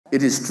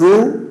It is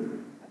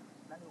true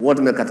what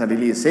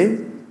Mekatarili is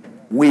saying.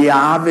 We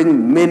are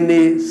having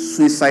many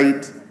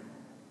suicide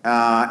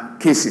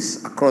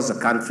cases across the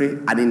country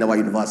and in our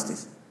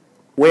universities,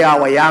 where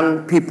our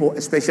young people,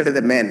 especially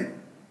the men,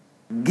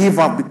 give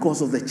up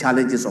because of the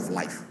challenges of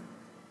life.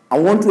 I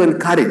want to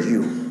encourage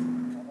you,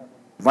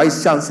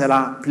 Vice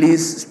Chancellor,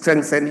 please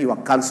strengthen your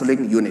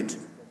counseling unit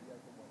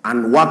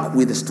and work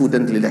with the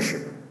student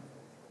leadership.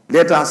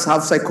 Let us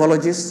have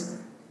psychologists,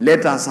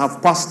 let us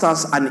have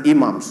pastors and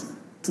imams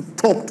to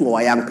talk to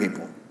our young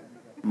people.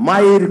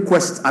 My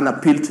request and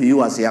appeal to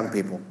you as young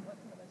people,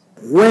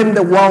 when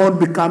the world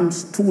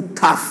becomes too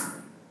tough,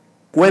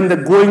 when the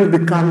going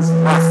becomes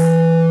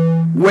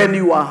rough, when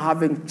you are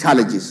having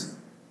challenges,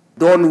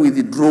 don't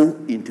withdraw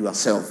into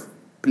yourself.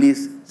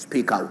 Please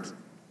speak out.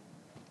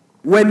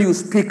 When you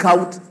speak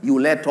out, you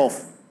let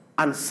off,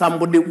 and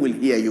somebody will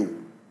hear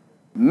you.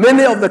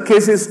 Many of the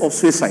cases of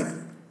suicide,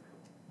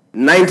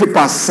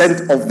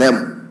 90% of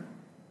them,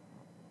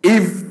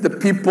 if the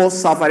people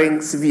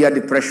suffering severe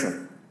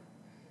depression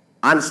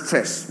and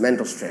stress,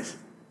 mental stress,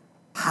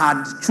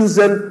 had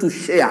chosen to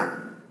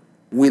share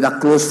with a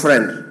close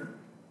friend,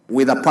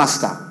 with a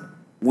pastor,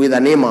 with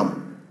an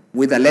imam,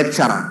 with a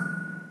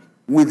lecturer,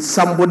 with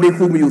somebody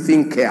whom you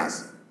think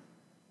cares,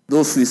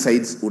 those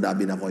suicides would have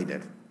been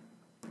avoided.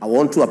 I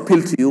want to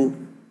appeal to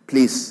you,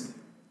 please,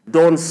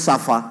 don't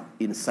suffer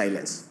in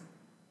silence.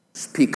 Speak